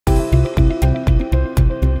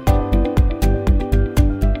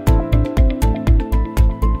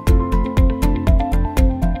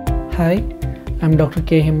Hi, I'm Dr.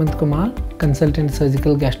 K. Hemanth Kumar, Consultant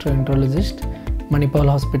Surgical Gastroenterologist, Manipal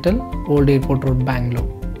Hospital, Old Airport Road, Bangalore.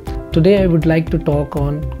 Today I would like to talk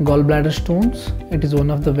on gallbladder stones. It is one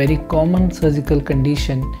of the very common surgical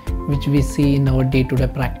condition which we see in our day-to-day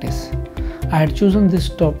practice. I had chosen this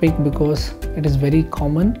topic because it is very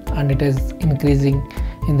common and it is increasing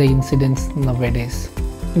in the incidence nowadays.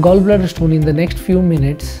 Gallbladder stone, in the next few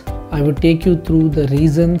minutes, I will take you through the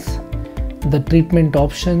reasons, the treatment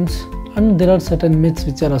options, and there are certain myths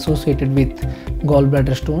which are associated with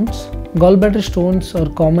gallbladder stones. Gallbladder stones are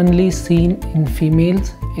commonly seen in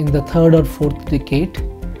females in the 3rd or 4th decade,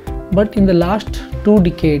 but in the last 2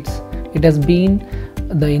 decades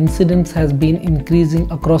the incidence has been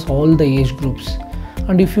increasing across all the age groups.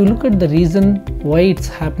 And if you look at the reason why it's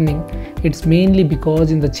happening, it's mainly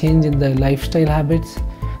because in the change in the lifestyle habits,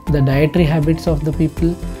 the dietary habits of the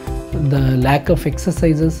people, the lack of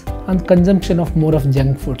exercises and consumption of more of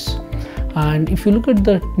junk foods. And if you look at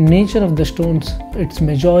the nature of the stones, it's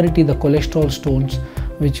majority the cholesterol stones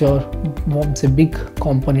which are a big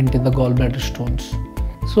component in the gallbladder stones.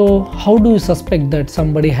 So how do you suspect that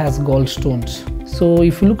somebody has gallstones? So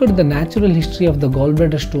if you look at the natural history of the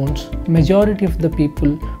gallbladder stones, majority of the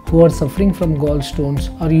people who are suffering from gallstones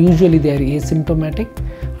are usually they are asymptomatic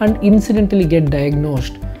and incidentally get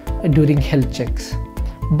diagnosed during health checks.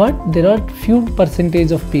 But there are few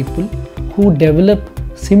percentage of people who develop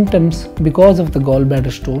symptoms because of the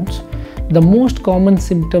gallbladder stones. The most common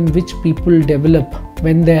symptom which people develop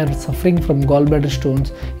when they are suffering from gallbladder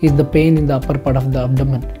stones is the pain in the upper part of the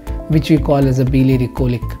abdomen, which we call as a biliary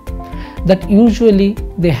colic. That usually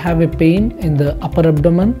they have a pain in the upper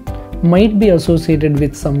abdomen, might be associated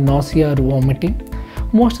with some nausea or vomiting.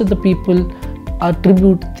 Most of the people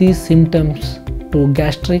attribute these symptoms to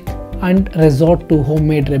gastric and resort to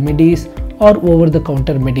homemade remedies or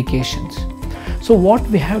over-the-counter medications. So what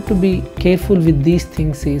we have to be careful with these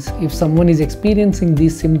things is, if someone is experiencing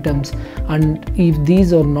these symptoms and if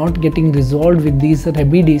these are not getting resolved with these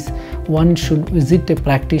remedies, one should visit a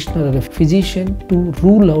practitioner or a physician to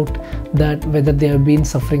rule out that whether they have been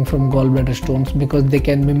suffering from gallbladder stones, because they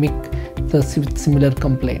can mimic the similar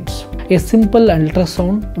complaints. A simple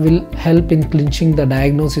ultrasound will help in clinching the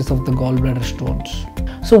diagnosis of the gallbladder stones.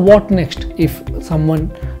 So what next if someone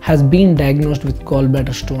has been diagnosed with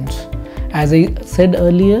gallbladder stones? As I said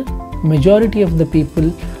earlier, majority of the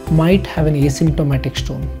people might have an asymptomatic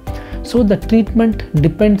stone. So the treatment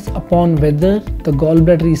depends upon whether the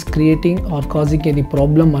gallbladder is creating or causing any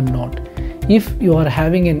problem or not. If you are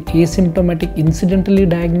having an asymptomatic incidentally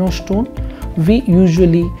diagnosed stone, we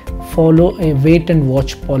usually follow a wait and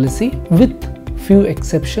watch policy, with few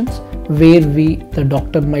exceptions where the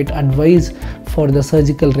doctor might advise for the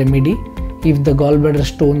surgical remedy if the gallbladder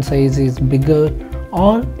stone size is bigger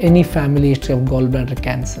or any family history of gallbladder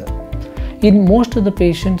cancer. In most of the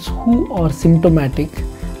patients who are symptomatic,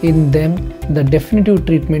 in them the definitive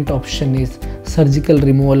treatment option is surgical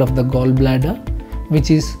removal of the gallbladder, which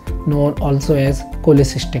is known also as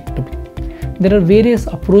cholecystectomy. There are various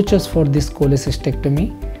approaches for this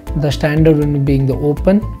cholecystectomy, the standard one being the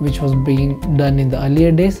open, which was being done in the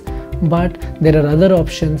earlier days, but there are other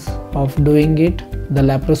options of doing it, the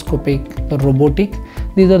laparoscopic, the robotic.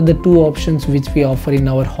 These are the 2 options which we offer in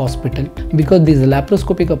our hospital, because these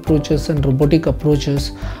laparoscopic approaches and robotic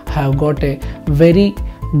approaches have got a very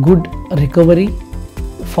good recovery,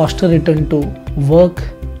 faster return to work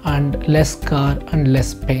and less scar and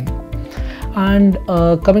less pain. And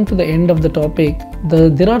coming to the end of the topic,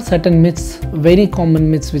 there are certain myths, very common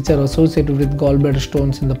myths which are associated with gallbladder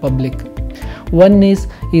stones in the public. One is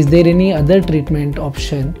there any other treatment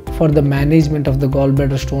option for the management of the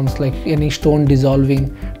gallbladder stones, like any stone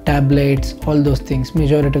dissolving tablets, all those things?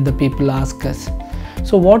 Majority of the people ask us.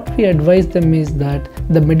 So what we advise them is that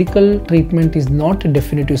the medical treatment is not a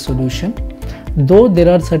definitive solution, though there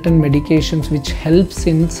are certain medications which helps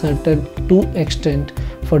in certain to extent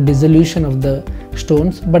for dissolution of the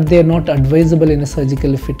stones, but they are not advisable in a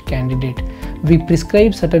surgically fit candidate. We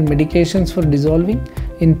prescribe certain medications for dissolving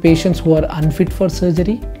in patients who are unfit for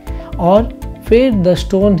surgery, or where the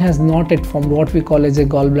stone has not yet formed, what we call as a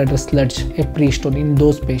gallbladder sludge, a pre-stone, in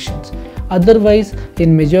those patients. Otherwise,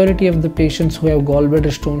 in majority of the patients who have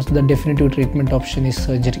gallbladder stones, the definitive treatment option is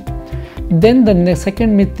surgery. Then the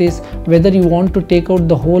second myth is whether you want to take out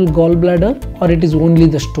the whole gallbladder or it is only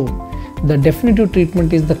the stone. The definitive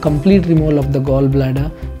treatment is the complete removal of the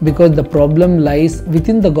gallbladder, because the problem lies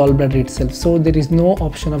within the gallbladder itself. So there is no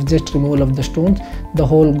option of just removal of the stones, the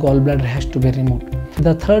whole gallbladder has to be removed.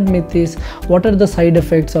 The third myth is, what are the side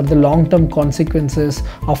effects or the long-term consequences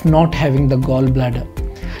of not having the gallbladder?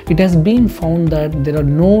 It has been found that there are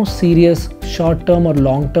no serious short-term or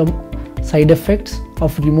long-term side effects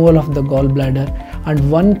of removal of the gallbladder,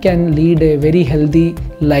 and one can lead a very healthy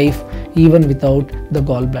life even without the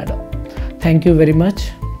gallbladder. Thank you very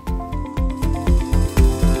much.